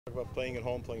Talk about playing at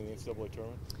home, playing in the NCAA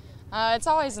tournament. It's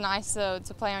always nice to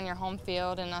play on your home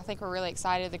field, and I think we're really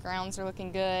excited. The grounds are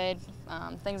looking good.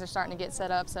 Things are starting to get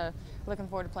set up, so looking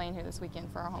forward to playing here this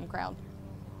weekend for our home crowd.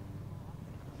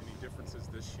 Any differences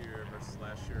this year versus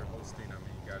last year hosting? I mean,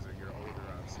 you guys are a year older,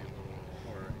 obviously a little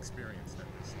more experienced at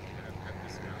this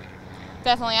now.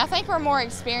 Definitely. I think we're more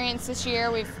experienced this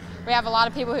year. We have a lot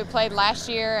of people who played last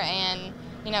year, and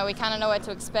we kind of know what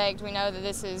to expect. We know that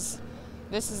this is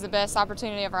the best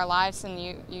opportunity of our lives, and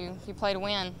you play to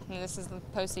win, and this is the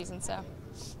postseason. So.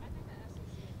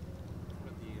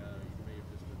 You may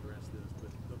have just addressed this,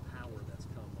 but the power that's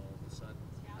come all of a sudden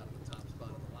out of the top spot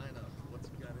of the lineup, what's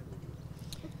it got into you?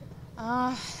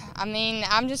 I mean,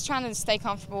 I'm just trying to stay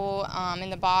comfortable in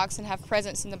the box and have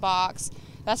presence in the box.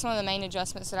 That's one of the main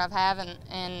adjustments that I've had,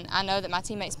 and I know that my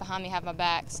teammates behind me have my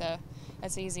back, so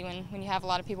that's easy when you have a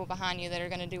lot of people behind you that are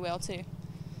going to do well too.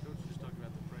 Coach, just talking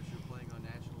about the pressure of playing on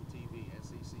national TV,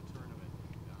 SEC tournament.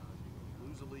 You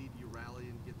lose a lead, you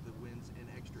rally and get the wins in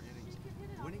extra innings.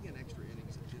 Winning in extra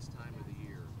innings at this time of the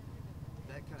year,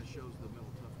 that kind of shows the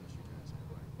mental toughness you guys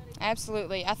have, right?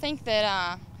 Absolutely. I think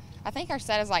that I think our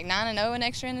stat is like 9-0 in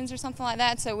extra innings or something like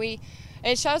that. So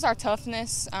it shows our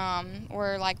toughness.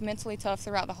 We're like mentally tough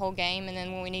throughout the whole game, and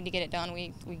then when we need to get it done,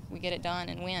 we get it done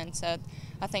and win. So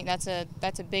I think that's a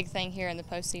big thing here in the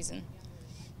postseason.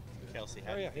 Kelsey,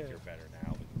 how do you think you're better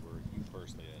now than you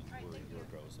personally were a year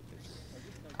ago as a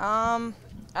pitcher?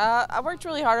 I worked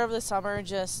really hard over the summer,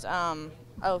 just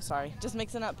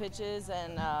mixing up pitches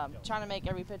and trying to make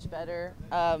every pitch better.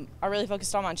 I really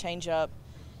focused on my changeup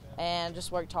and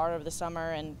just worked hard over the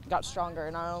summer and got stronger,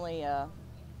 not only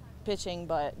pitching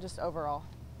but just overall.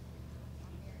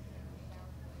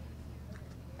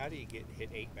 How do you hit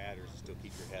 8 batters and still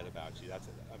keep your head about you?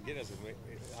 I'm getting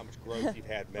how much growth you've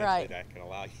had mentally Right. that can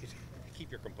allow you to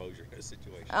keep your composure in this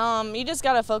situation. You just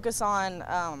got to focus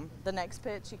on the next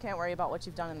pitch. You can't worry about what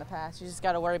you've done in the past. You just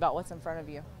got to worry about what's in front of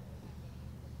you.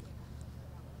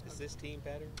 Is this team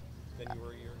better than you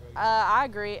were a year ago? I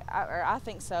agree. I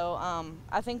think so.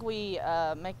 I think we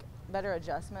make better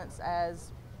adjustments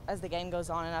as the game goes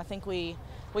on, and I think we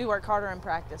work harder in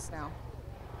practice now.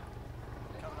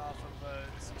 Coming off of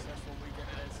a successful weekend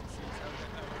at SEC,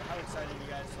 how excited are you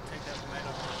guys to take that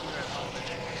momentum here at home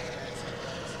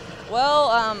and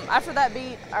Well,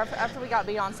 after we got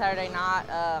beat on Saturday night,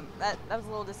 that was a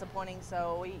little disappointing.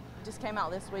 So we just came out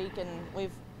this week and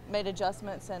we've made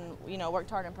adjustments and worked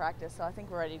hard in practice. So I think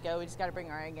we're ready to go. We just got to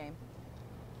bring our A game.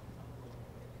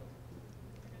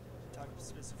 talk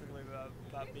specifically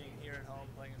about being here at home,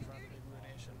 playing in front of the Blue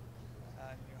Nation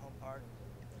in your home park?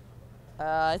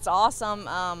 It's awesome.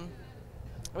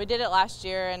 We did it last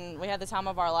year and we had the time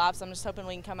of our lives. I'm just hoping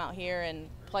we can come out here and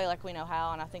play like we know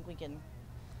how, and I think we can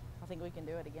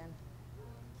do it again.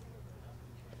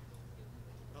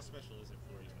 How special is it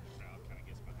for you when the crowd kind of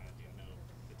gets behind you? I know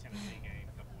the Tennessee game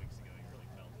a couple weeks ago, you really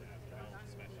felt that. How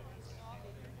special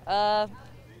is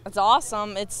it? It's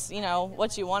awesome. It's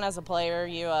what you want as a player.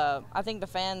 I think the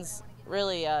fans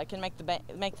really can make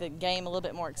the game a little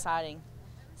bit more exciting.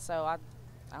 So I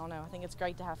don't know. I think it's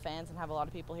great to have fans and have a lot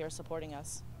of people here supporting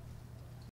us.